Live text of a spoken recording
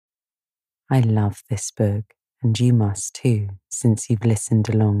I love this book, and you must too, since you've listened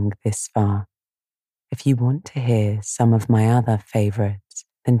along this far. If you want to hear some of my other favorites,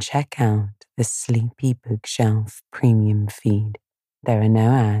 then check out the Sleepy Bookshelf premium feed. There are no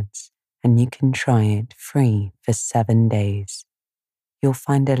ads, and you can try it free for 7 days. You'll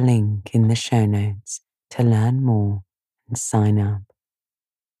find a link in the show notes to learn more and sign up.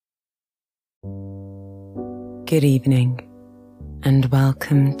 Good evening, and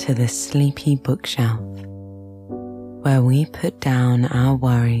welcome to the Sleepy Bookshelf, where we put down our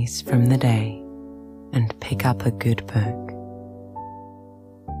worries from the day and pick up a good book.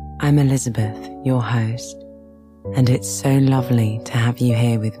 I'm Elizabeth, your host, and it's so lovely to have you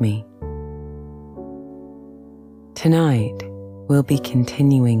here with me. Tonight, we'll be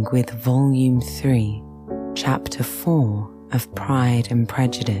continuing with Volume 3, Chapter 4 of Pride and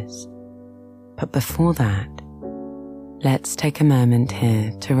Prejudice. But before that, let's take a moment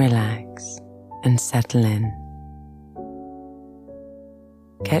here to relax and settle in.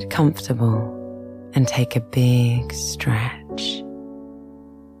 Get comfortable and take a big stretch.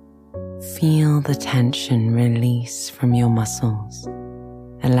 Feel the tension release from your muscles,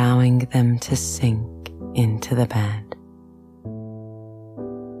 allowing them to sink into the bed.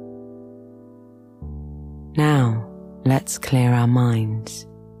 Now, let's clear our minds.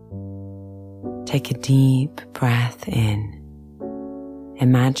 Take a deep breath in,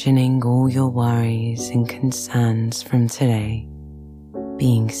 imagining all your worries and concerns from today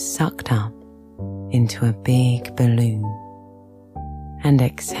being sucked up into a big balloon, and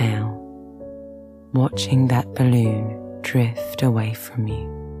exhale, watching that balloon drift away from you.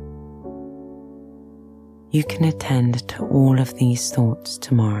 You can attend to all of these thoughts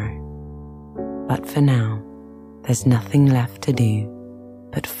tomorrow, but for now, there's nothing left to do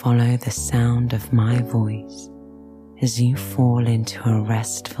but follow the sound of my voice as you fall into a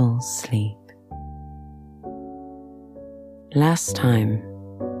restful sleep. Last time,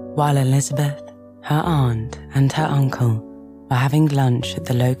 while Elizabeth, her aunt, and her uncle were having lunch at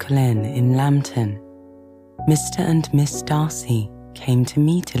the local inn in Lambton, Mr. and Miss Darcy came to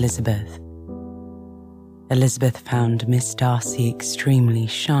meet Elizabeth. Elizabeth found Miss Darcy extremely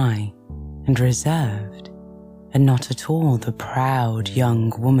shy and reserved, and not at all the proud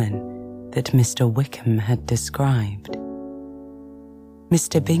young woman that Mr. Wickham had described.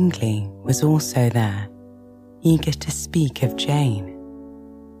 Mr. Bingley was also there, eager to speak of Jane,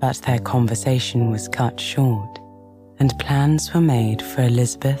 but their conversation was cut short, and plans were made for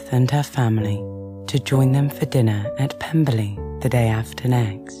Elizabeth and her family to join them for dinner at Pemberley the day after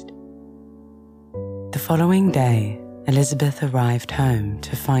next. The following day, Elizabeth arrived home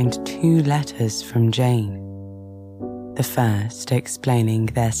to find 2 letters from Jane. The first explaining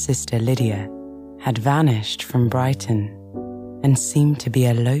their sister Lydia had vanished from Brighton and seemed to be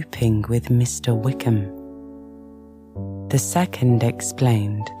eloping with Mr. Wickham. The second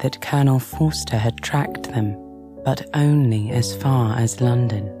explained that Colonel Forster had tracked them, but only as far as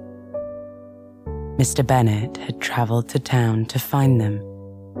London. Mr. Bennet had travelled to town to find them,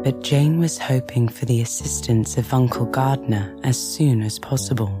 but Jane was hoping for the assistance of Uncle Gardner as soon as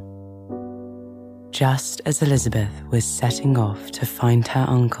possible. Just as Elizabeth was setting off to find her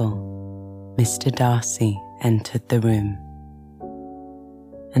uncle, Mr. Darcy entered the room.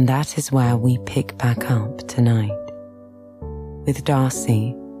 And that is where we pick back up tonight, with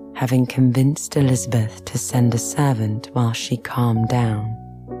Darcy having convinced Elizabeth to send a servant while she calmed down,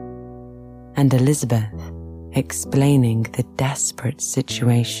 and Elizabeth explaining the desperate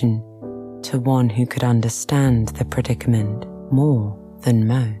situation to one who could understand the predicament more than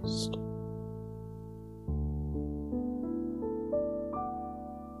most.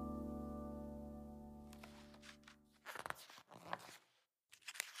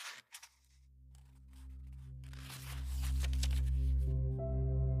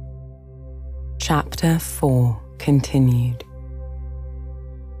 Chapter 4 continued.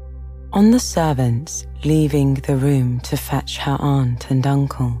 On the servants leaving the room to fetch her aunt and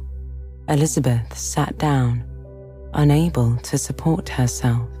uncle, Elizabeth sat down, unable to support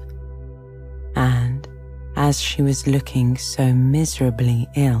herself. And, as she was looking so miserably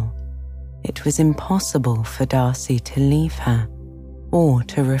ill, it was impossible for Darcy to leave her, or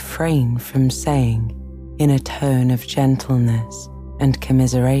to refrain from saying, in a tone of gentleness and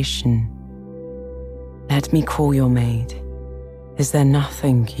commiseration, "Let me call your maid. Is there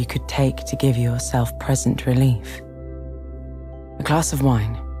nothing you could take to give yourself present relief? A glass of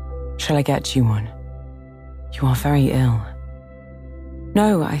wine. Shall I get you one? You are very ill."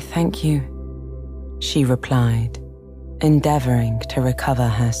 "No, I thank you," she replied, endeavouring to recover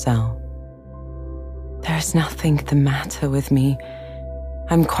herself. "There is nothing the matter with me.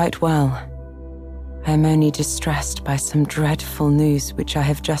 I'm quite well, I am only distressed by some dreadful news which I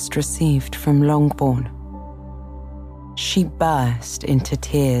have just received from Longbourn." She burst into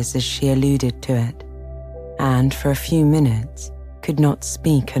tears as she alluded to it, and for a few minutes could not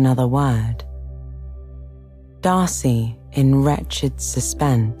speak another word. Darcy, in wretched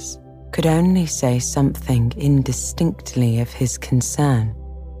suspense, could only say something indistinctly of his concern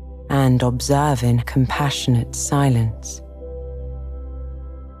and observe in compassionate silence.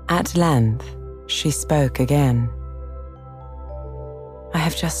 At length, she spoke again. "I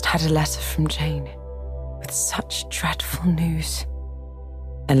have just had a letter from Jane with such dreadful news,"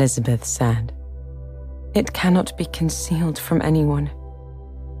 Elizabeth said. "It cannot be concealed from anyone.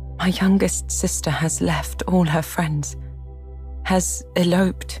 My youngest sister has left all her friends, has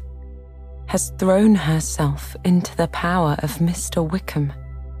eloped, has thrown herself into the power of Mr. Wickham.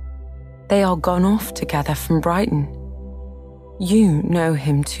 They are gone off together from Brighton. You know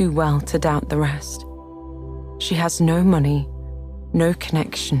him too well to doubt the rest. She has no money, no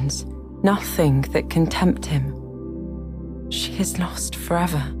connections, nothing that can tempt him. She is lost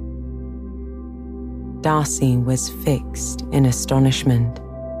forever." Darcy was fixed in astonishment.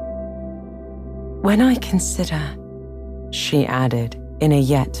 "When I consider," she added in a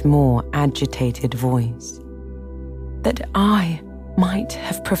yet more agitated voice, "that I might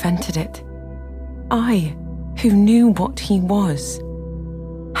have prevented it. I, who knew what he was.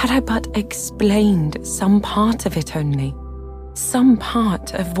 Had I but explained some part of it only, some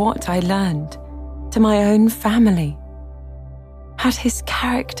part of what I learned, to my own family. Had his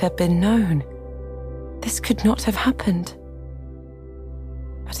character been known, this could not have happened.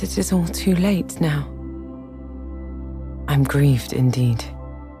 But it is all too late now." "I'm grieved indeed,"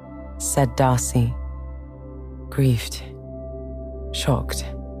 said Darcy. "Grieved, shocked.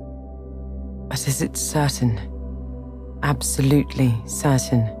 But is it certain? Absolutely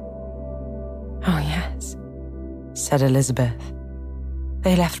certain?" "Oh, yes," said Elizabeth.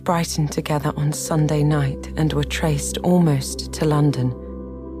 "They left Brighton together on Sunday night and were traced almost to London,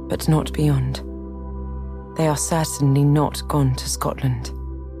 but not beyond. They are certainly not gone to Scotland."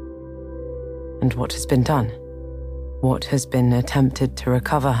 "And what has been done? What has been attempted to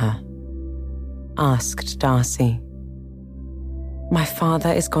recover her?" asked Darcy. "My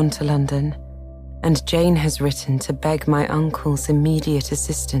father is gone to London, and Jane has written to beg my uncle's immediate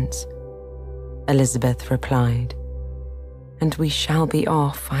assistance," Elizabeth replied. "And we shall be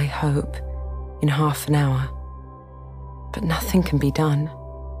off, I hope, in half an hour. But nothing can be done.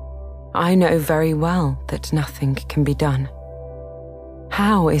 I know very well that nothing can be done.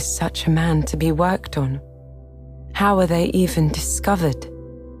 How is such a man to be worked on? How are they even discovered?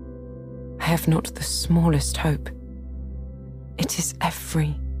 I have not the smallest hope. It is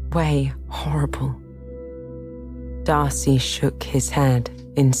every way horrible." Darcy shook his head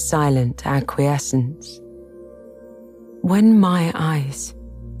in silent acquiescence. "When my eyes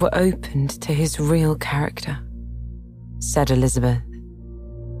were opened to his real character," said Elizabeth,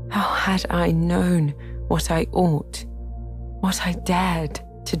 "how had I known what I ought, what I dared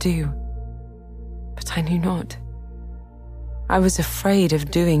to do? But I knew not. I was afraid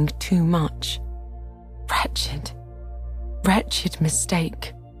of doing too much. Wretched, wretched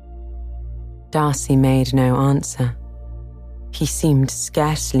mistake." Darcy made no answer. He seemed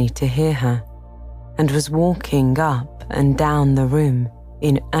scarcely to hear her, and was walking up and down the room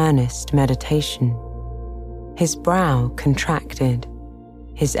in earnest meditation. His brow contracted,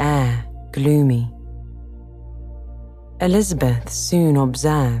 his air gloomy. Elizabeth soon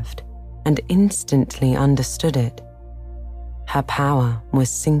observed and instantly understood it. Her power was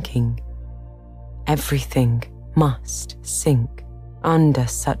sinking. Everything must sink under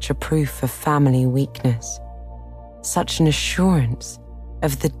such a proof of family weakness, such an assurance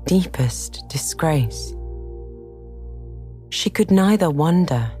of the deepest disgrace. She could neither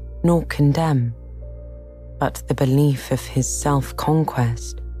wonder nor condemn, but the belief of his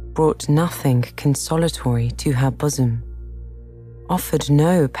self-conquest brought nothing consolatory to her bosom, offered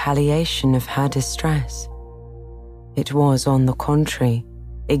no palliation of her distress. It was, on the contrary,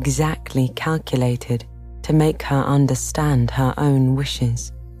 exactly calculated to make her understand her own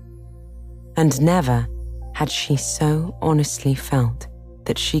wishes. And never had she so honestly felt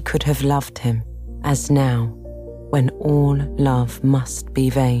that she could have loved him as now, when all love must be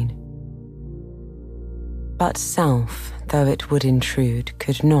vain. But self, though it would intrude,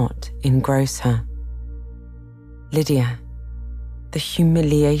 could not engross her. Lydia, the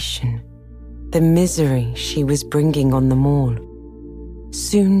humiliation, the misery she was bringing on them all,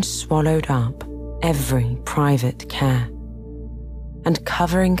 soon swallowed up every private care. And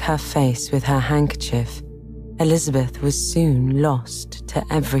covering her face with her handkerchief, Elizabeth was soon lost to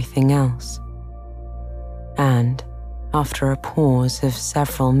everything else. and, after a pause of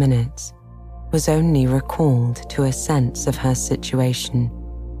several minutes, was only recalled to a sense of her situation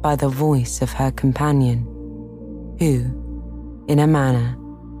by the voice of her companion, who, in a manner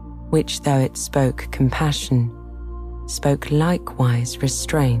which, though it spoke compassion, spoke likewise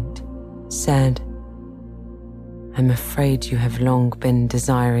restraint, said, "I'm afraid you have long been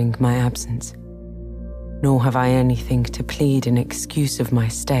desiring my absence, nor have I anything to plead in excuse of my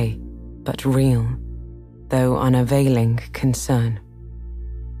stay, but real, though unavailing concern.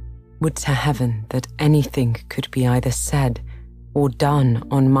 Would to heaven that anything could be either said or done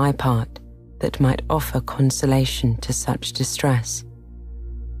on my part that might offer consolation to such distress.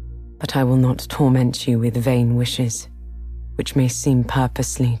 But I will not torment you with vain wishes, which may seem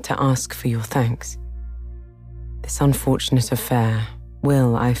purposely to ask for your thanks. This unfortunate affair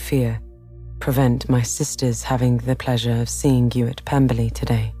will, I fear, prevent my sisters having the pleasure of seeing you at Pemberley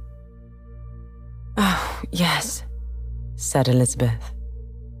today." "Oh, yes," said Elizabeth.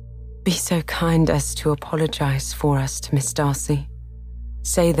 "Be so kind as to apologize for us to Miss Darcy.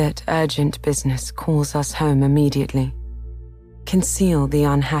 Say that urgent business calls us home immediately. Conceal the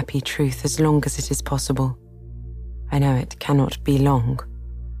unhappy truth as long as it is possible. I know it cannot be long."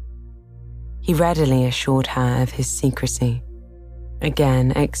 He readily assured her of his secrecy,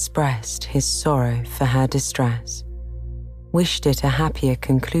 again expressed his sorrow for her distress, wished it a happier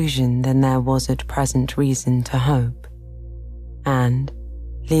conclusion than there was at present reason to hope, and,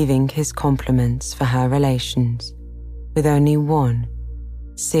 leaving his compliments for her relations, with only one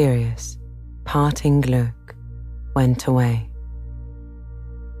serious, parting look, went away.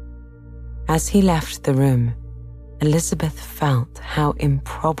 As he left the room, Elizabeth felt how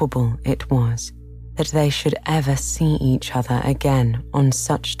improbable it was that they should ever see each other again on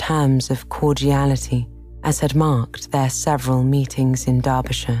such terms of cordiality as had marked their several meetings in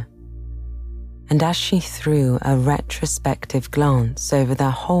Derbyshire. And as she threw a retrospective glance over the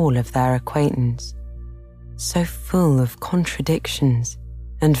whole of their acquaintance, so full of contradictions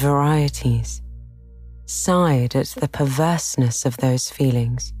and varieties, sighed at the perverseness of those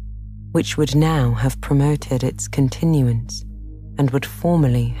feelings which would now have promoted its continuance and would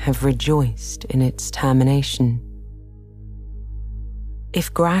formerly have rejoiced in its termination.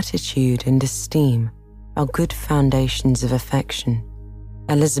 If gratitude and esteem are good foundations of affection,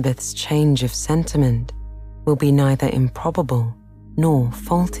 Elizabeth's change of sentiment will be neither improbable nor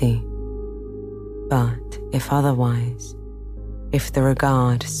faulty. But if otherwise, if the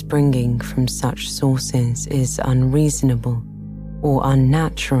regard springing from such sources is unreasonable or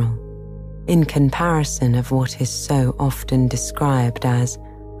unnatural, in comparison of what is so often described as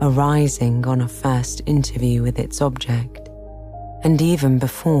arising on a first interview with its object, and even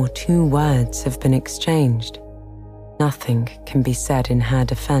before 2 words have been exchanged, nothing can be said in her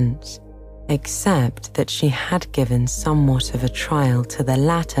defence, except that she had given somewhat of a trial to the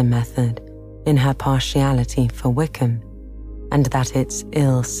latter method in her partiality for Wickham, and that its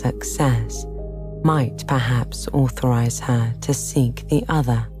ill success might perhaps authorise her to seek the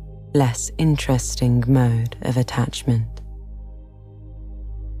other, less interesting mode of attachment.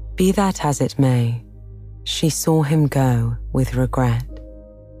 Be that as it may, she saw him go with regret,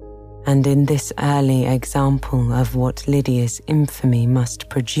 and in this early example of what Lydia's infamy must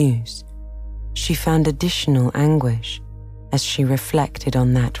produce, she found additional anguish as she reflected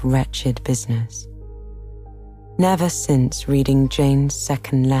on that wretched business. Never since reading Jane's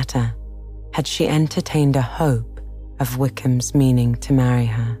second letter had she entertained a hope of Wickham's meaning to marry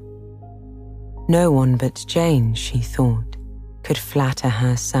her. No one but Jane, she thought, could flatter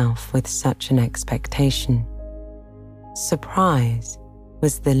herself with such an expectation. Surprise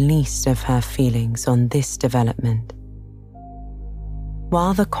was the least of her feelings on this development.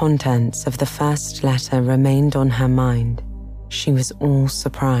 While the contents of the first letter remained on her mind, she was all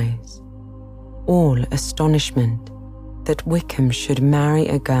surprise, all astonishment that Wickham should marry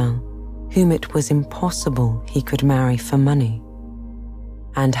a girl whom it was impossible he could marry for money,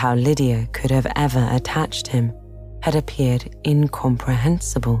 and how Lydia could have ever attached him had appeared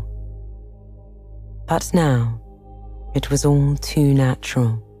incomprehensible. But now it was all too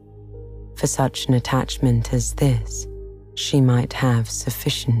natural. For such an attachment as this, she might have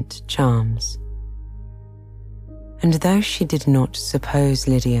sufficient charms. And though she did not suppose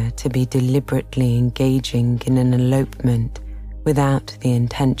Lydia to be deliberately engaging in an elopement without the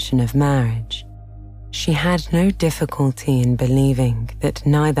intention of marriage, she had no difficulty in believing that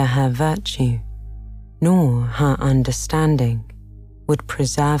neither her virtue nor her understanding would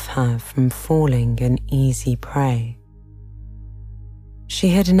preserve her from falling an easy prey. She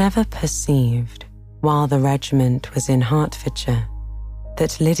had never perceived, while the regiment was in Hertfordshire,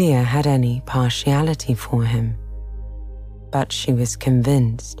 that Lydia had any partiality for him, but she was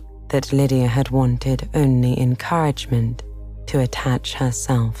convinced that Lydia had wanted only encouragement to attach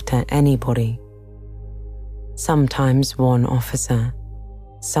herself to anybody. Sometimes one officer,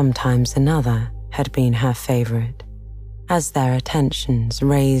 sometimes another had been her favourite, as their attentions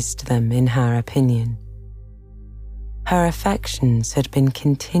raised them in her opinion. Her affections had been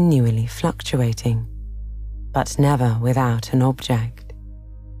continually fluctuating, but never without an object.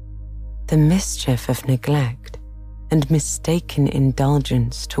 The mischief of neglect and mistaken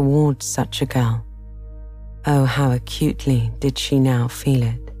indulgence towards such a girl, oh, how acutely did she now feel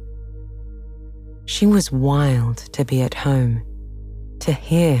it. She was wild to be at home, to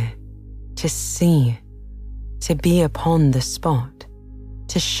hear, to see, to be upon the spot,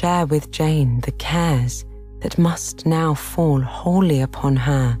 to share with Jane the cares that must now fall wholly upon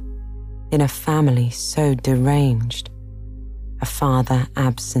her in a family so deranged, a father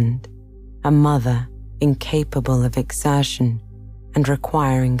absent, a mother incapable of exertion and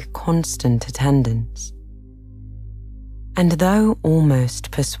requiring constant attendance. And though almost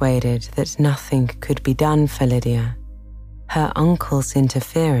persuaded that nothing could be done for Lydia, her uncle's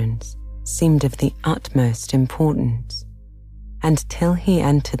interference seemed of the utmost importance, and till he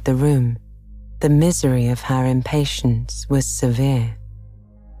entered the room, the misery of her impatience was severe.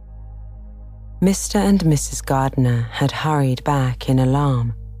 Mr. and Mrs. Gardiner had hurried back in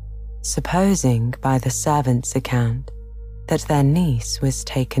alarm, supposing by the servant's account that their niece was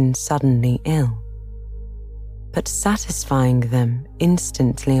taken suddenly ill. But satisfying them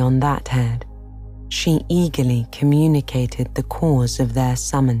instantly on that head, she eagerly communicated the cause of their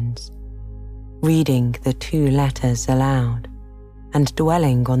summons, reading the 2 letters aloud, and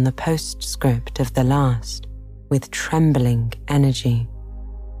dwelling on the postscript of the last with trembling energy.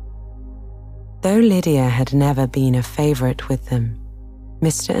 Though Lydia had never been a favourite with them,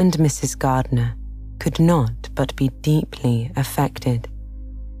 Mr. and Mrs. Gardiner could not but be deeply affected.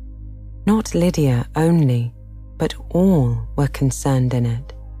 Not Lydia only, but all were concerned in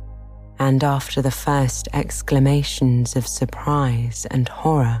it, and after the first exclamations of surprise and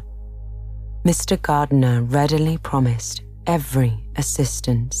horror, Mr. Gardiner readily promised every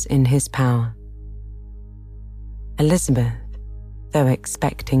assistance in his power. Elizabeth, though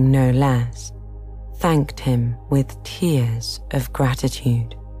expecting no less, thanked him with tears of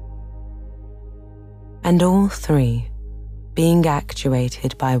gratitude. And all 3, being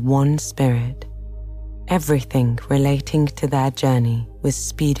actuated by one spirit, everything relating to their journey was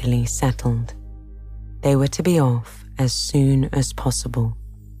speedily settled. They were to be off as soon as possible.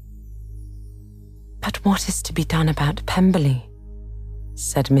 "But what is to be done about Pemberley?"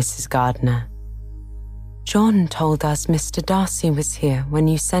 said Mrs. Gardiner. "John told us Mr. Darcy was here when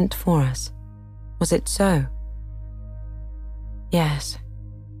you sent for us. Was it so?" "Yes,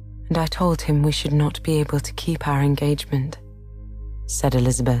 and I told him we should not be able to keep our engagement," said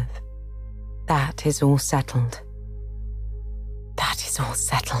Elizabeth. "That is all settled." "That is all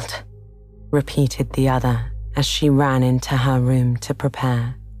settled," repeated the other as she ran into her room to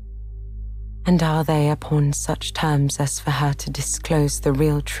prepare. "And are they upon such terms as for her to disclose the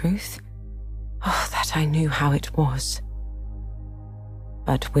real truth? Oh, that I knew how it was."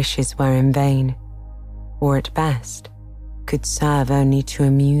 But wishes were in vain, or at best could serve only to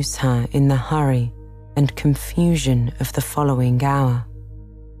amuse her in the hurry and confusion of the following hour.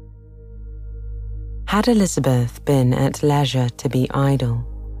 Had Elizabeth been at leisure to be idle,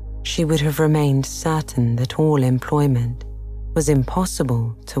 she would have remained certain that all employment was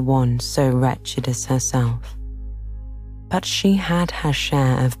impossible to one so wretched as herself. But she had her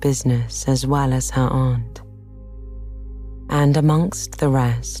share of business as well as her aunt. And amongst the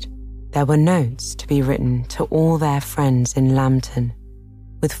rest, there were notes to be written to all their friends in Lambton,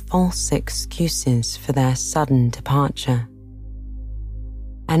 with false excuses for their sudden departure.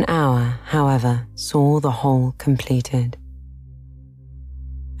 An hour, however, saw the whole completed.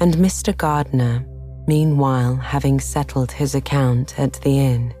 And Mr. Gardiner, meanwhile having settled his account at the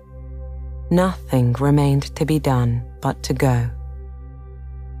inn, nothing remained to be done but to go.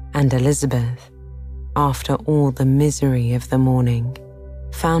 And Elizabeth, after all the misery of the morning,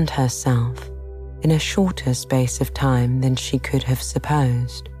 found herself, in a shorter space of time than she could have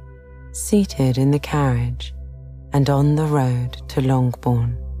supposed, seated in the carriage and on the road to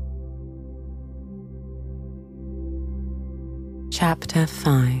Longbourn. Chapter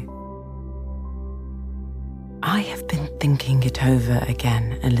 5. "I have been thinking it over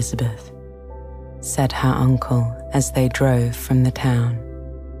again, Elizabeth," said her uncle as they drove from the town.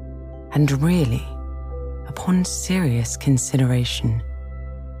 "And really, upon serious consideration,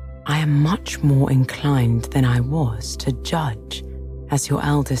 I am much more inclined than I was to judge as your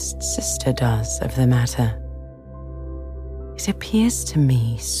eldest sister does of the matter. It appears to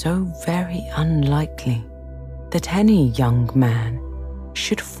me so very unlikely that any young man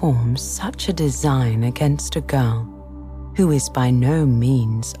should form such a design against a girl who is by no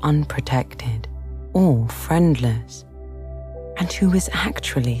means unprotected or friendless, and who is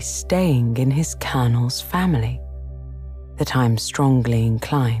actually staying in his colonel's family, that I'm strongly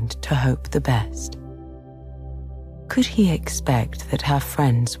inclined to hope the best. Could he expect that her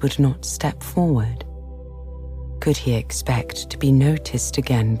friends would not step forward? Could he expect to be noticed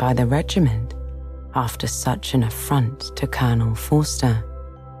again by the regiment after such an affront to Colonel Forster?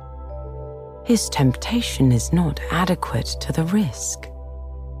 His temptation is not adequate to the risk.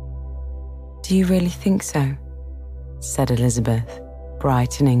 Do you really think so? Said Elizabeth,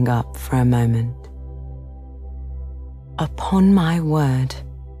 brightening up for a moment. Upon my word,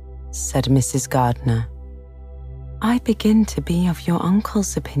 said Mrs. Gardiner, I begin to be of your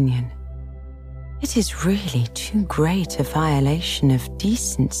uncle's opinion. It is really too great a violation of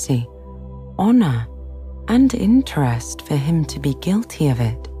decency, honour, and interest for him to be guilty of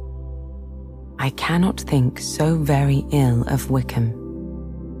it. I cannot think so very ill of Wickham.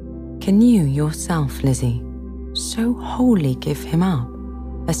 Can you yourself, Lizzie, so wholly give him up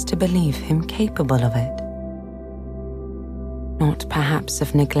as to believe him capable of it? Not perhaps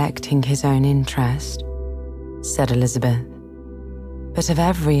of neglecting his own interest, said Elizabeth, but of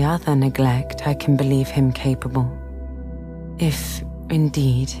every other neglect I can believe him capable, if,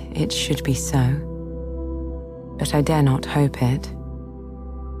 indeed, it should be so. But I dare not hope it.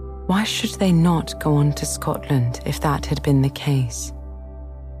 Why should they not go on to Scotland if that had been the case?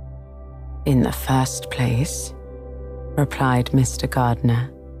 In the first place, replied Mr.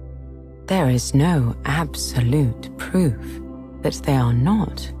 Gardiner, there is no absolute proof that they are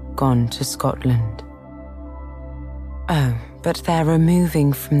not gone to Scotland. Oh, but their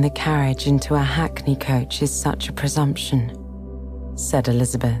removing from the carriage into a hackney coach is such a presumption, said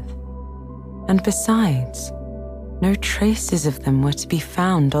Elizabeth. And besides, no traces of them were to be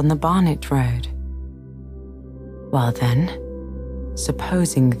found on the Barnet Road. Well then,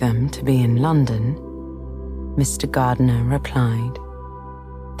 supposing them to be in London, Mr. Gardiner replied,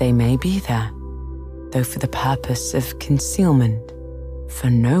 they may be there, though for the purpose of concealment, for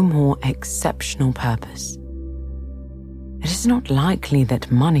no more exceptional purpose. It is not likely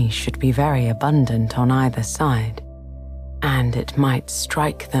that money should be very abundant on either side, and it might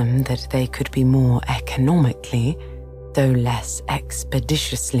strike them that they could be more economically, though less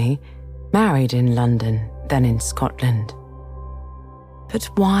expeditiously, married in London than in Scotland. But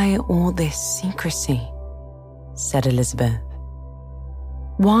why all this secrecy? Said Elizabeth.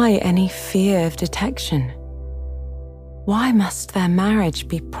 Why any fear of detection? Why must their marriage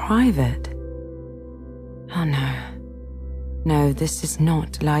be private? Oh no, this is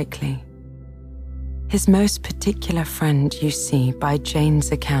not likely. His most particular friend, you see, by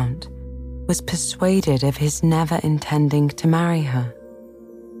Jane's account, was persuaded of his never intending to marry her.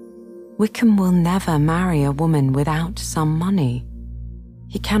 Wickham will never marry a woman without some money.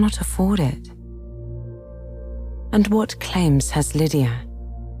 He cannot afford it. And what claims has Lydia?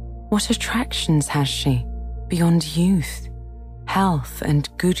 What attractions has she, beyond youth, health, and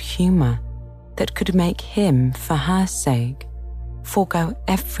good humour, that could make him, for her sake, forego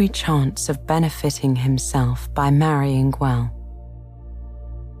every chance of benefiting himself by marrying well?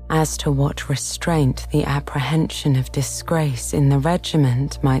 As to what restraint the apprehension of disgrace in the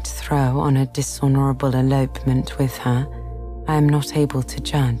regiment might throw on a dishonourable elopement with her, I am not able to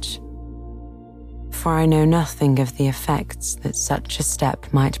judge, for I know nothing of the effects that such a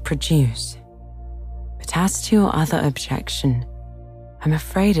step might produce. But as to your other objection, I'm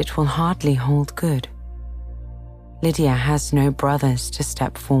afraid it will hardly hold good. Lydia has no brothers to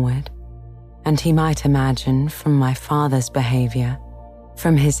step forward, and he might imagine from my father's behaviour,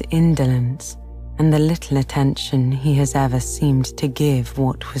 from his indolence, and the little attention he has ever seemed to give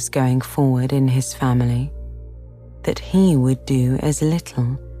what was going forward in his family, that he would do as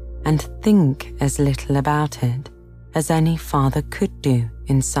little and think as little about it as any father could do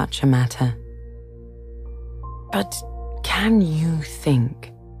in such a matter. But can you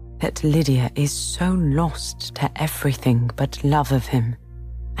think that Lydia is so lost to everything but love of him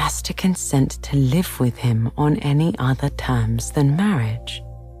as to consent to live with him on any other terms than marriage?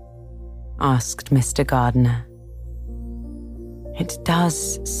 Asked Mr. Gardiner. It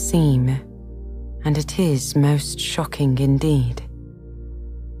does seem, and it is most shocking indeed,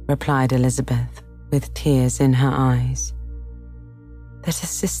 replied Elizabeth with tears in her eyes, that a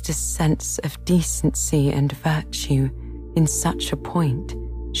sister's sense of decency and virtue in such a point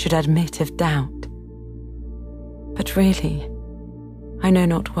should admit of doubt. But really, I know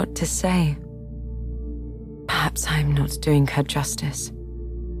not what to say. Perhaps I am not doing her justice,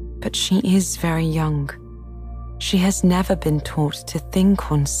 but she is very young. She has never been taught to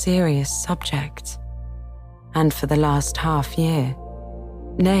think on serious subjects, and for the last half year,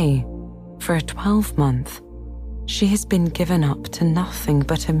 nay, for a 12-month, she has been given up to nothing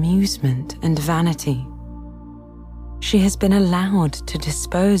but amusement and vanity. She has been allowed to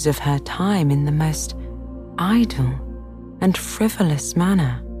dispose of her time in the most idle and frivolous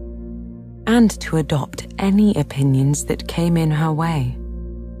manner, and to adopt any opinions that came in her way.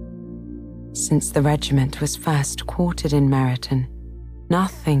 Since the regiment was first quartered in Meryton,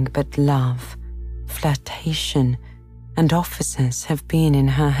 nothing but love, flirtation, and officers have been in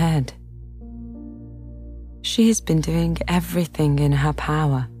her head. She has been doing everything in her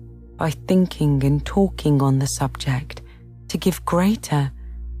power by thinking and talking on the subject to give greater,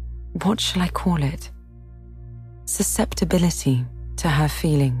 what shall I call it, susceptibility to her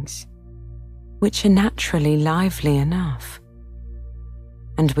feelings, which are naturally lively enough.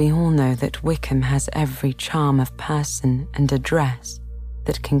 And we all know that Wickham has every charm of person and address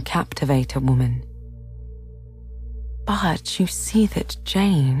that can captivate a woman. But you see that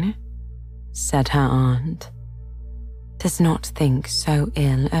Jane, said her aunt, does not think so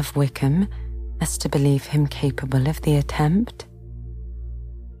ill of Wickham as to believe him capable of the attempt.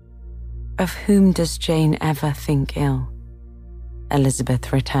 Of whom does Jane ever think ill?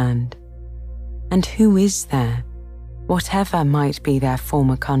 Elizabeth returned. And who is there, whatever might be their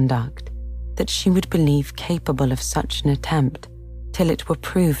former conduct, that she would believe capable of such an attempt till it were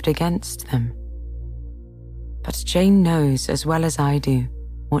proved against them? But Jane knows as well as I do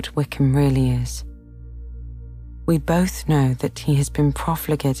what Wickham really is. We both know that he has been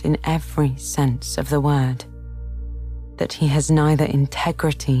profligate in every sense of the word, that he has neither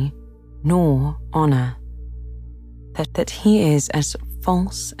integrity nor honour, that he is as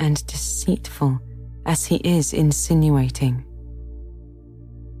false and deceitful as he is insinuating.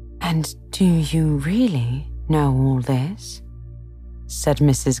 And do you really know all this? Said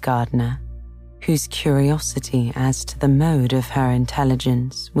Mrs. Gardiner, whose curiosity as to the mode of her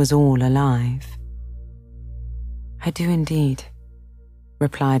intelligence was all alive. I do indeed,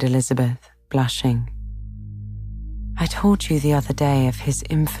 replied Elizabeth, blushing. I told you the other day of his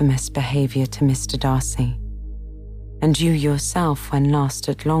infamous behaviour to Mr. Darcy, and you yourself, when last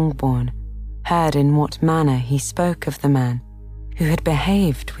at Longbourn, heard in what manner he spoke of the man who had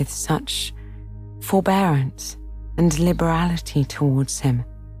behaved with such forbearance and liberality towards him.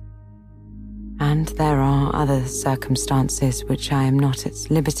 And there are other circumstances which I am not at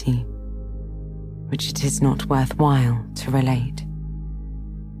liberty, which it is not worth while to relate.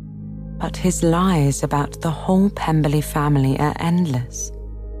 But his lies about the whole Pemberley family are endless.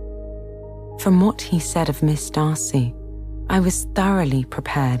 From what he said of Miss Darcy, I was thoroughly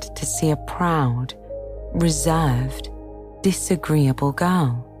prepared to see a proud, reserved, disagreeable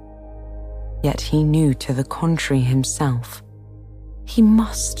girl. Yet he knew to the contrary himself. He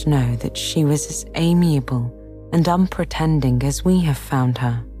must know that she was as amiable and unpretending as we have found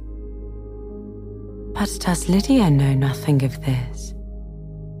her. But does Lydia know nothing of this?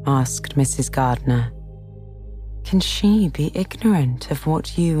 Asked Mrs. Gardiner. Can she be ignorant of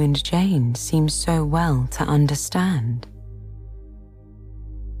what you and Jane seem so well to understand?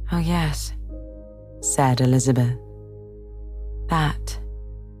 Oh yes, said Elizabeth. That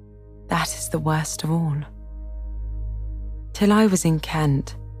is the worst of all. Till I was in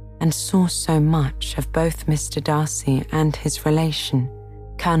Kent and saw so much of both Mr. Darcy and his relation,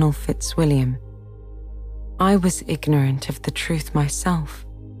 Colonel Fitzwilliam, I was ignorant of the truth myself.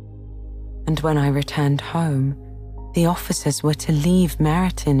 And when I returned home, the officers were to leave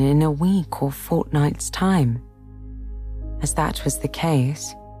Meryton in a week or fortnight's time. As that was the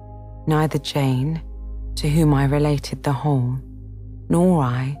case, neither Jane, to whom I related the whole, nor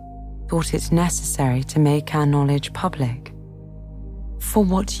I thought it necessary to make our knowledge public. For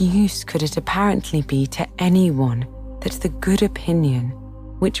what use could it apparently be to anyone that the good opinion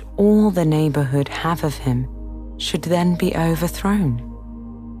which all the neighbourhood have of him should then be overthrown?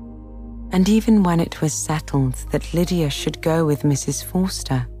 And even when it was settled that Lydia should go with Mrs.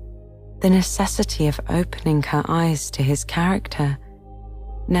 Forster, the necessity of opening her eyes to his character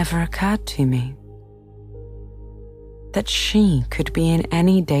never occurred to me. That she could be in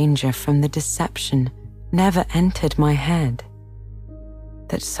any danger from the deception never entered my head.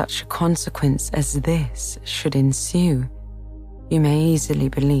 That such a consequence as this should ensue, you may easily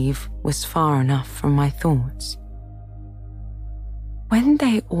believe, was far enough from my thoughts. When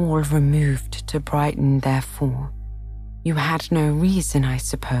they all removed to Brighton, therefore, you had no reason, I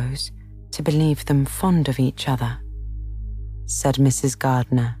suppose, to believe them fond of each other, said Mrs.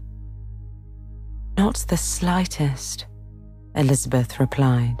 Gardner. Not the slightest, Elizabeth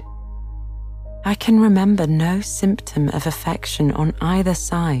replied. I can remember no symptom of affection on either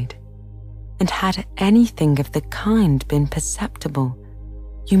side, and had anything of the kind been perceptible,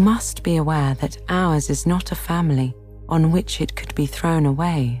 you must be aware that ours is not a family on which it could be thrown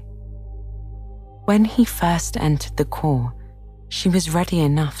away. When he first entered the corps, she was ready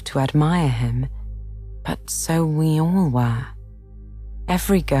enough to admire him, but so we all were.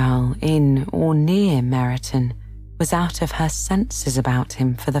 Every girl in or near Meryton was out of her senses about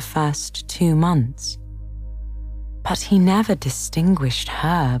him for the first 2 months. But he never distinguished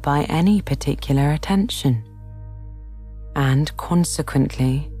her by any particular attention. And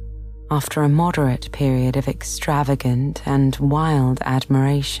consequently, after a moderate period of extravagant and wild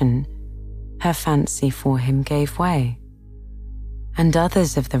admiration, her fancy for him gave way, and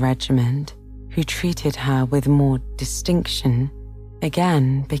others of the regiment, who treated her with more distinction,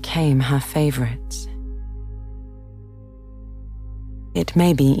 again became her favourites. It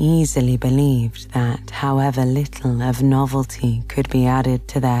may be easily believed that however little of novelty could be added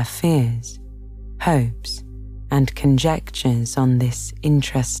to their fears, hopes, and conjectures on this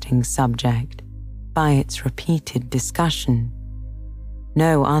interesting subject by its repeated discussion,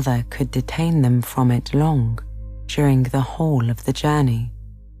 no other could detain them from it long during the whole of the journey.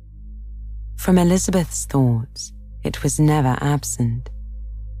 From Elizabeth's thoughts, it was never absent,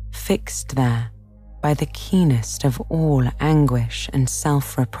 fixed there by the keenest of all anguish and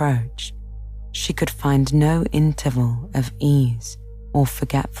self-reproach. She could find no interval of ease or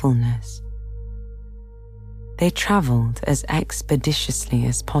forgetfulness. They travelled as expeditiously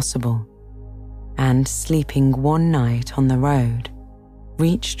as possible, and sleeping one night on the road,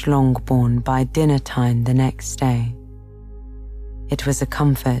 reached Longbourn by dinner time the next day. It was a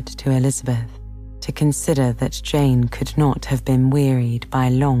comfort to Elizabeth to consider that Jane could not have been wearied by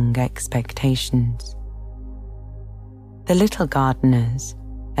long expectations. The little Gardiners,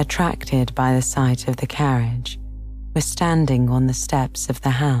 attracted by the sight of the carriage, were standing on the steps of the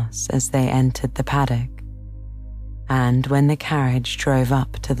house as they entered the paddock, and when the carriage drove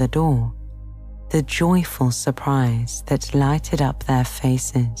up to the door, the joyful surprise that lighted up their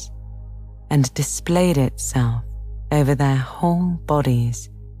faces and displayed itself over their whole bodies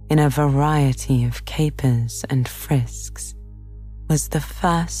in a variety of capers and frisks was the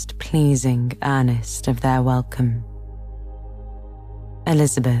first pleasing earnest of their welcome.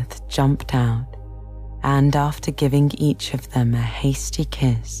 Elizabeth jumped out, and after giving each of them a hasty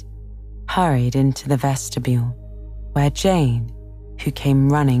kiss, hurried into the vestibule, where Jane, who came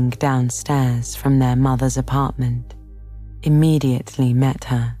running downstairs from their mother's apartment, immediately met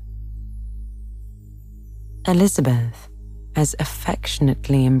her. Elizabeth as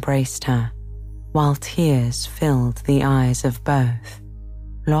affectionately embraced her, while tears filled the eyes of both,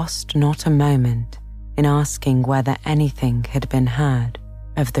 lost not a moment in asking whether anything had been heard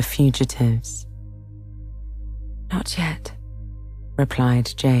of the fugitives. Not yet,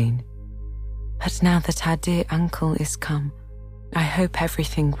 replied Jane, but now that our dear uncle is come, I hope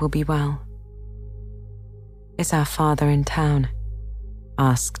everything will be well. Is our father in town?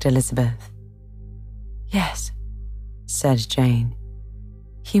 Asked Elizabeth. Yes, said Jane.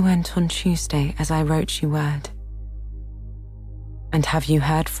 He went on Tuesday as I wrote you word. And have you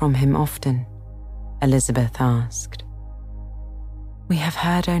heard from him often? Elizabeth asked. We have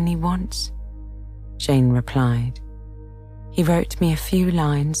heard only once, Jane replied. He wrote me a few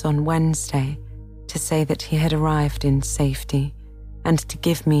lines on Wednesday to say that he had arrived in safety and to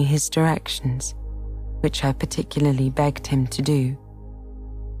give me his directions, which I particularly begged him to do.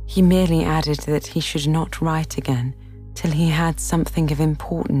 He merely added that he should not write again till he had something of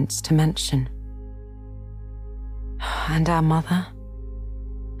importance to mention. And our mother?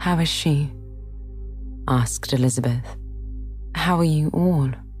 How is she? Asked Elizabeth. How are you all?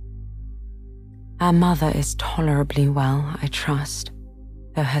 Our mother is tolerably well, I trust,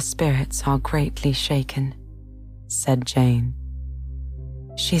 though her spirits are greatly shaken, said Jane.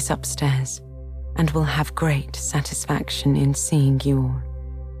 She's upstairs and will have great satisfaction in seeing you all.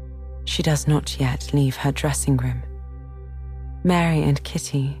 She does not yet leave her dressing room. Mary and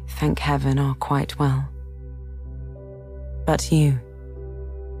Kitty, thank heaven, are quite well. But you,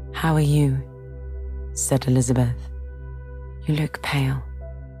 how are you? Said Elizabeth. You look pale.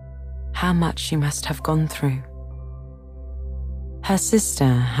 How much you must have gone through. Her sister,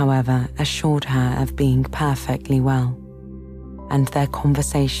 however, assured her of being perfectly well, and their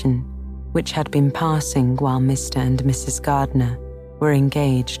conversation, which had been passing while Mr. and Mrs. Gardner were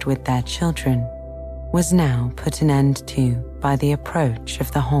engaged with their children, was now put an end to by the approach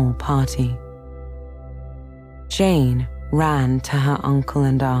of the whole party. Jane ran to her uncle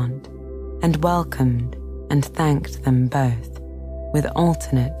and aunt and welcomed and thanked them both with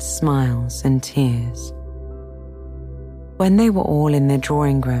alternate smiles and tears. When they were all in the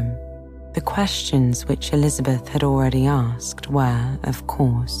drawing room, the questions which Elizabeth had already asked were, of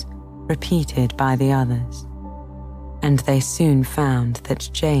course, repeated by the others, and they soon found that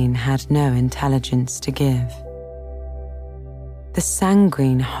Jane had no intelligence to give. The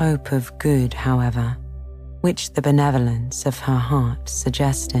sanguine hope of good, however, which the benevolence of her heart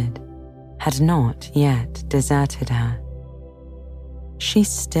suggested, had not yet deserted her. She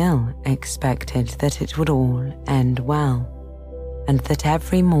still expected that it would all end well, and that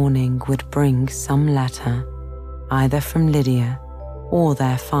every morning would bring some letter, either from Lydia or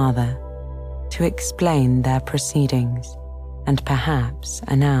their father, to explain their proceedings and perhaps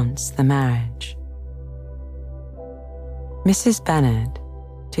announce the marriage. Mrs. Bennet,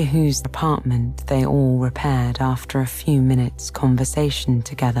 to whose apartment they all repaired after a few minutes' conversation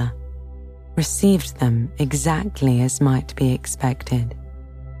together, received them exactly as might be expected,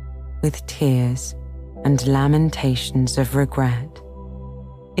 with tears and lamentations of regret,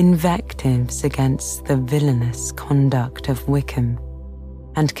 invectives against the villainous conduct of Wickham,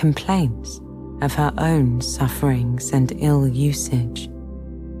 and complaints of her own sufferings and ill usage,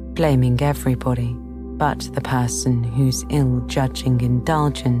 blaming everybody but the person whose ill-judging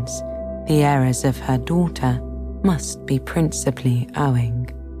indulgence the errors of her daughter must be principally owing.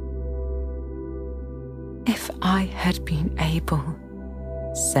 "If I had been able,"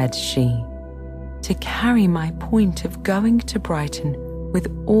 said she, "to carry my point of going to Brighton with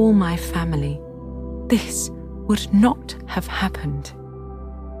all my family, this would not have happened.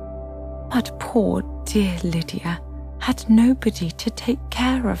 But poor dear Lydia had nobody to take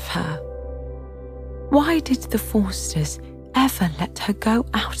care of her. Why did the Forsters ever let her go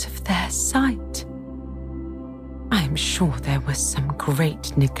out of their sight? I am sure there was some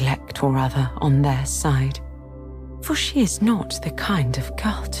great neglect or other on their side, for she is not the kind of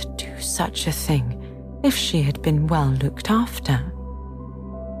girl to do such a thing if she had been well looked after.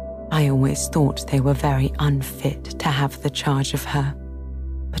 I always thought they were very unfit to have the charge of her,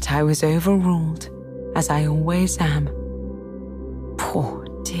 but I was overruled, as I always am. Poor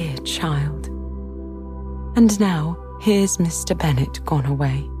dear child. And now here's Mr. Bennet gone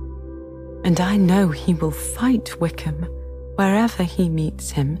away, and I know he will fight Wickham wherever he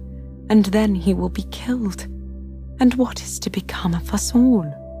meets him, and then he will be killed. And what is to become of us all?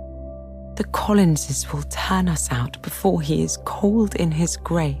 The Collinses will turn us out before he is cold in his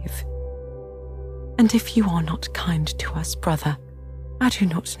grave. And if you are not kind to us, brother, I do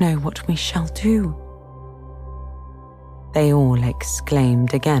not know what we shall do." They all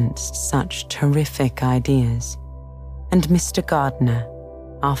exclaimed against such terrific ideas, and Mr. Gardiner,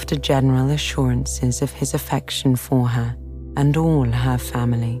 after general assurances of his affection for her and all her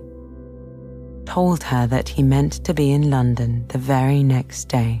family, told her that he meant to be in London the very next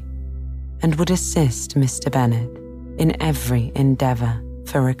day and would assist Mr. Bennet in every endeavour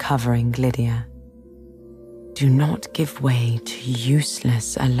for recovering Lydia. "Do not give way to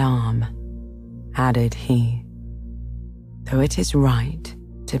useless alarm," added he. "Though it is right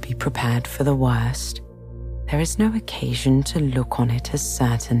to be prepared for the worst, there is no occasion to look on it as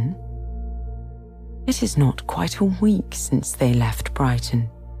certain. It is not quite a week since they left Brighton.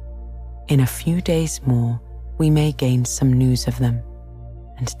 In a few days more we may gain some news of them,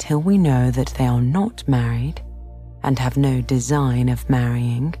 and till we know that they are not married, and have no design of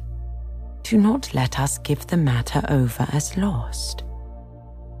marrying, do not let us give the matter over as lost.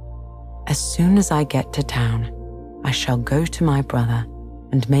 As soon as I get to town, I shall go to my brother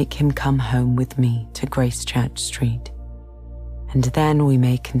and make him come home with me to Gracechurch Street, and then we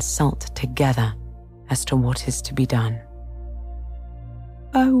may consult together as to what is to be done."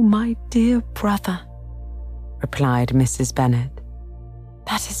 "Oh, my dear brother," replied Mrs. Bennet,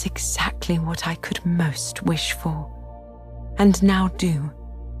 "that is exactly what I could most wish for. And now do,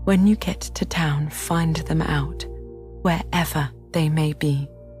 when you get to town, find them out, wherever they may be.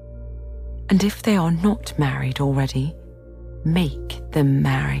 And if they are not married already, make them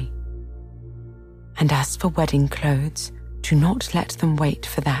marry. And as for wedding clothes, do not let them wait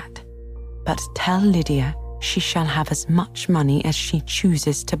for that, but tell Lydia she shall have as much money as she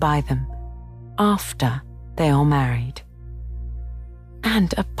chooses to buy them, after they are married.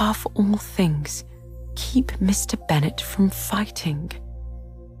 And above all things, keep Mr. Bennet from fighting.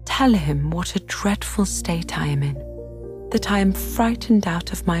 Tell him what a dreadful state I am in, that I am frightened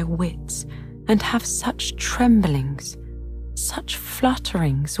out of my wits and have such tremblings, such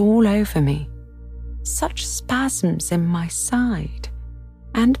flutterings all over me, such spasms in my side,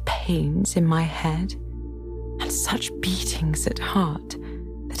 and pains in my head, and and such beatings at heart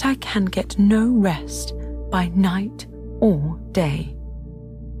that I can get no rest by night or day.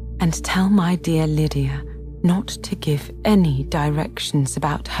 And tell my dear Lydia not to give any directions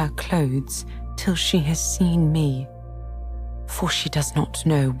about her clothes till she has seen me, for she does not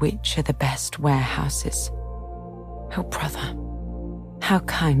know which are the best warehouses. Oh, brother, how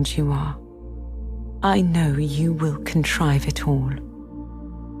kind you are. I know you will contrive it all.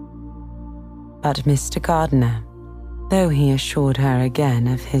 But Mr. Gardiner, though he assured her again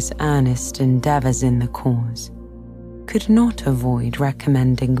of his earnest endeavours in the cause, could not avoid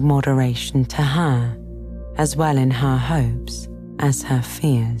recommending moderation to her, as well in her hopes as her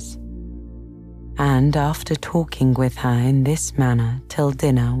fears. And after talking with her in this manner till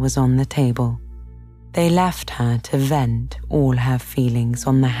dinner was on the table, they left her to vent all her feelings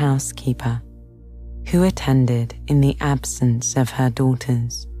on the housekeeper, who attended in the absence of her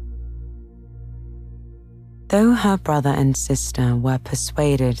daughters. Though her brother and sister were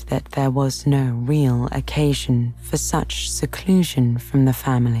persuaded that there was no real occasion for such seclusion from the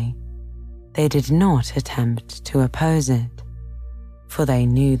family, they did not attempt to oppose it, for they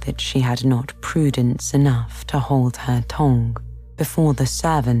knew that she had not prudence enough to hold her tongue before the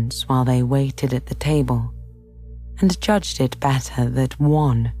servants while they waited at the table, and judged it better that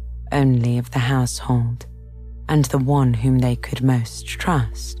one only of the household, and the one whom they could most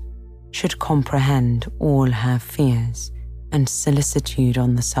trust, should comprehend all her fears and solicitude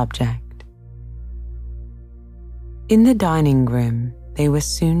on the subject. In the dining room, they were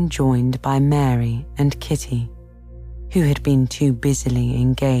soon joined by Mary and Kitty, who had been too busily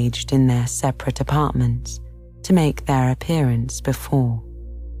engaged in their separate apartments to make their appearance before.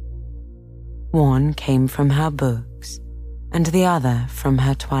 One came from her books, and the other from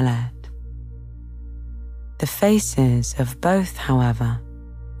her toilette. The faces of both, however,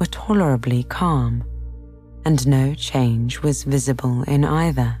 were tolerably calm, and no change was visible in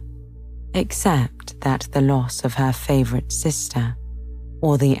either, except that the loss of her favourite sister,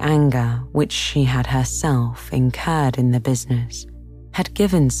 or the anger which she had herself incurred in the business, had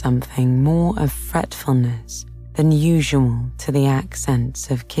given something more of fretfulness than usual to the accents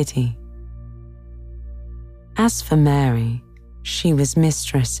of Kitty. As for Mary, she was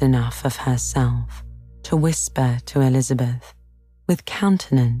mistress enough of herself to whisper to Elizabeth, with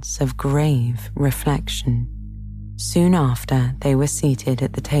countenance of grave reflection, soon after they were seated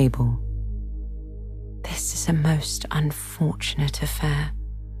at the table, "This is a most unfortunate affair,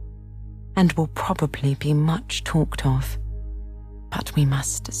 and will probably be much talked of, but we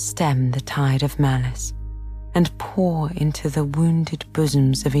must stem the tide of malice and pour into the wounded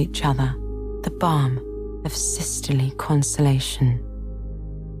bosoms of each other the balm of sisterly consolation."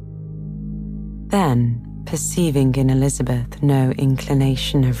 Then, perceiving in Elizabeth no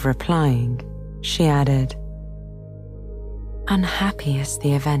inclination of replying, she added, "Unhappy as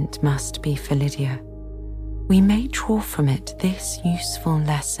the event must be for Lydia, we may draw from it this useful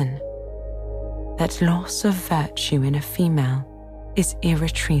lesson, that loss of virtue in a female is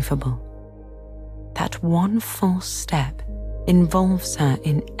irretrievable, that one false step involves her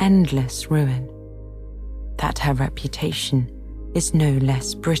in endless ruin, that her reputation is no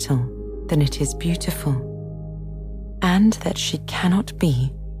less brittle than it is beautiful, and that she cannot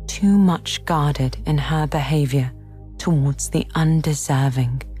be too much guarded in her behaviour towards the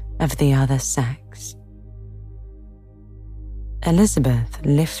undeserving of the other sex." Elizabeth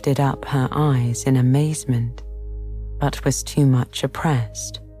lifted up her eyes in amazement, but was too much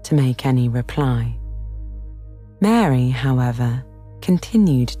oppressed to make any reply. Mary, however,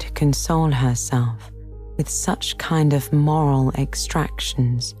 continued to console herself with such kind of moral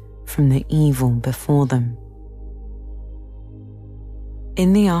extractions from the evil before them.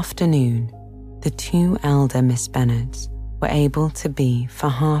 In the afternoon, the two elder Miss Bennets were able to be for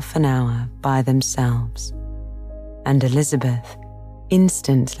half an hour by themselves, and Elizabeth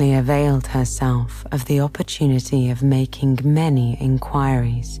instantly availed herself of the opportunity of making many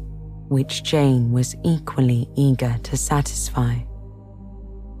inquiries, which Jane was equally eager to satisfy.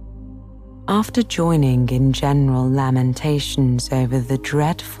 After joining in general lamentations over the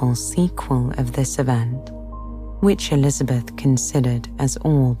dreadful sequel of this event, which Elizabeth considered as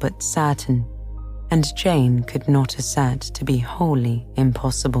all but certain, and Jane could not assert to be wholly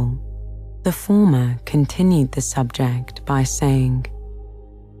impossible, the former continued the subject by saying,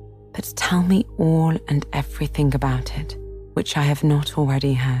 "But tell me all and everything about it, which I have not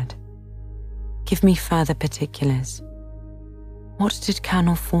already heard. Give me further particulars. What did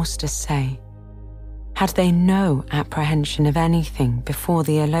Colonel Forster say? Had they no apprehension of anything before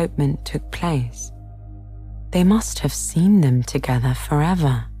the elopement took place? They must have seen them together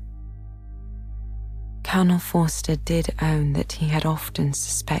forever." Colonel Forster did own that he had often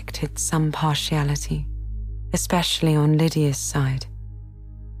suspected some partiality, especially on Lydia's side,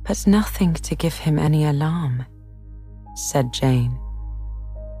 but nothing to give him any alarm, said Jane.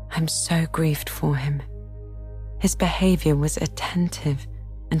 I'm so grieved for him. His behaviour was attentive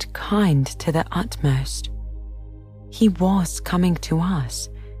and kind to the utmost. He was coming to us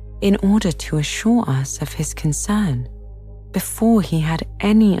in order to assure us of his concern before he had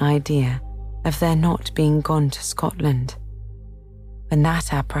any idea of their not being gone to Scotland. When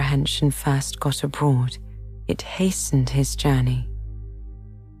that apprehension first got abroad, it hastened his journey.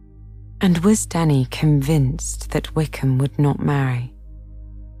 And was Denny convinced that Wickham would not marry?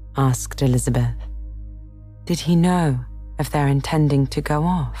 Asked Elizabeth. Did he know of their intending to go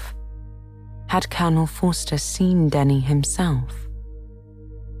off? Had Colonel Forster seen Denny himself?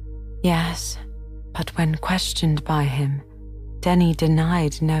 Yes, but when questioned by him, Denny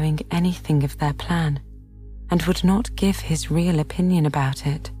denied knowing anything of their plan and would not give his real opinion about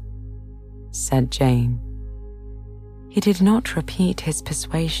it, said Jane. He did not repeat his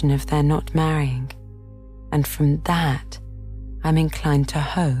persuasion of their not marrying, and from that, I'm inclined to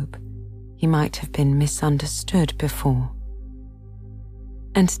hope he might have been misunderstood before.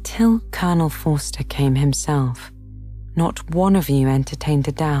 Until Colonel Forster came himself, not one of you entertained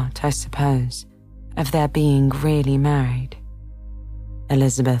a doubt, I suppose, of their being really married?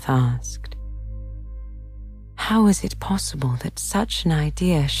 Elizabeth asked. How is it possible that such an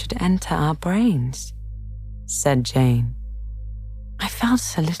idea should enter our brains? Said Jane. I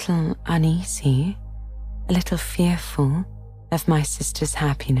felt a little uneasy, a little fearful of my sister's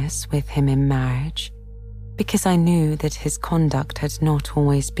happiness with him in marriage, because I knew that his conduct had not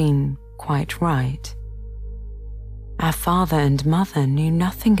always been quite right. Our father and mother knew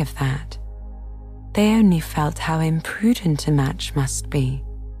nothing of that. They only felt how imprudent a match must be.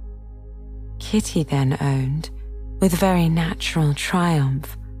 Kitty then owned, with very natural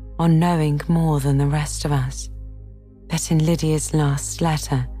triumph, on knowing more than the rest of us, that in Lydia's last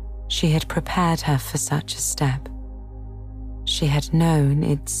letter she had prepared her for such a step. She had known,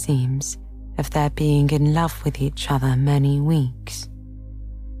 it seems, of their being in love with each other many weeks.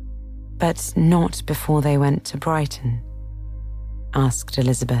 But not before they went to Brighton? Asked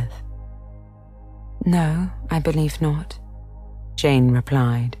Elizabeth. No, I believe not, Jane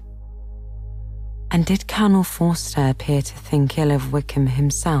replied. And did Colonel Forster appear to think ill of Wickham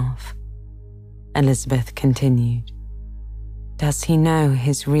himself? Elizabeth continued. Does he know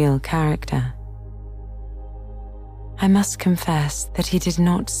his real character? I must confess that he did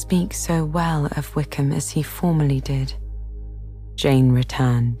not speak so well of Wickham as he formerly did, Jane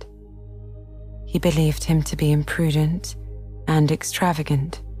returned. He believed him to be imprudent and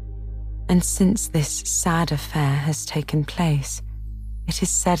extravagant, and since this sad affair has taken place, it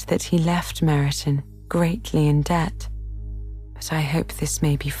is said that he left Meryton greatly in debt, but I hope this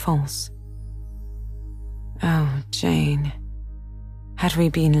may be false. Oh, Jane, had we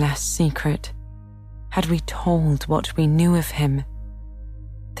been less secret, had we told what we knew of him,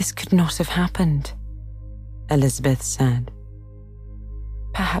 this could not have happened, Elizabeth said.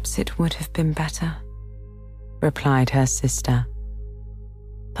 Perhaps it would have been better, replied her sister.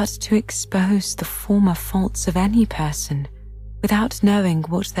 But to expose the former faults of any person without knowing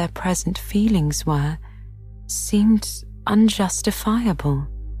what their present feelings were seemed unjustifiable.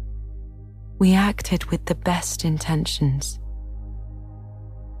 We acted with the best intentions.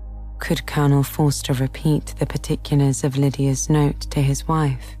 Could Colonel Forster repeat the particulars of Lydia's note to his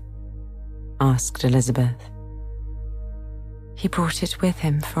wife? Asked Elizabeth. He brought it with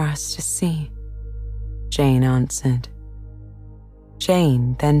him for us to see, Jane answered.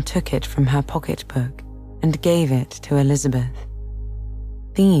 Jane then took it from her pocketbook and gave it to Elizabeth.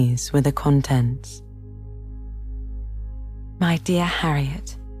 These were the contents. My dear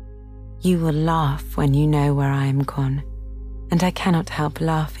Harriet, you will laugh when you know where I am gone, and I cannot help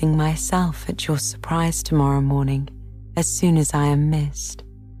laughing myself at your surprise tomorrow morning as soon as I am missed.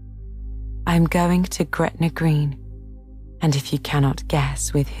 I am going to Gretna Green, and if you cannot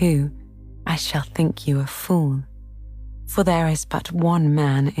guess with who, I shall think you a fool, for there is but one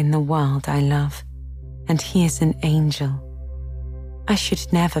man in the world I love, and he is an angel. I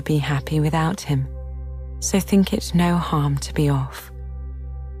should never be happy without him, so think it no harm to be off.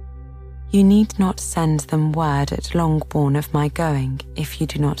 You need not send them word at Longbourn of my going if you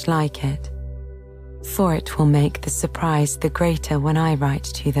do not like it, for it will make the surprise the greater when I write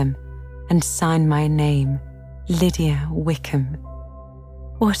to them and sign my name, Lydia Wickham.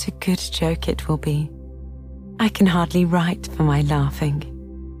 What a good joke it will be. I can hardly write for my laughing.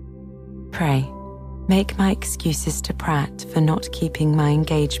 Pray, make my excuses to Pratt for not keeping my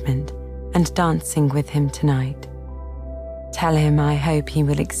engagement and dancing with him tonight. Tell him I hope he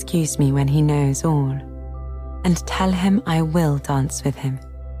will excuse me when he knows all, and tell him I will dance with him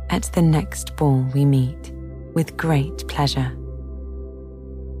at the next ball we meet with great pleasure.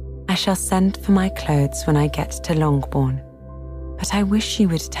 I shall send for my clothes when I get to Longbourn, but I wish you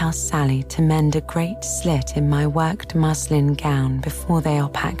would tell Sally to mend a great slit in my worked muslin gown before they are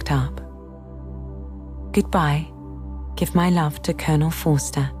packed up. Goodbye. Give my love to Colonel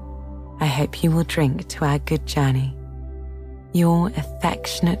Forster. I hope you will drink to our good journey. Your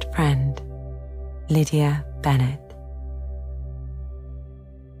affectionate friend, Lydia Bennet.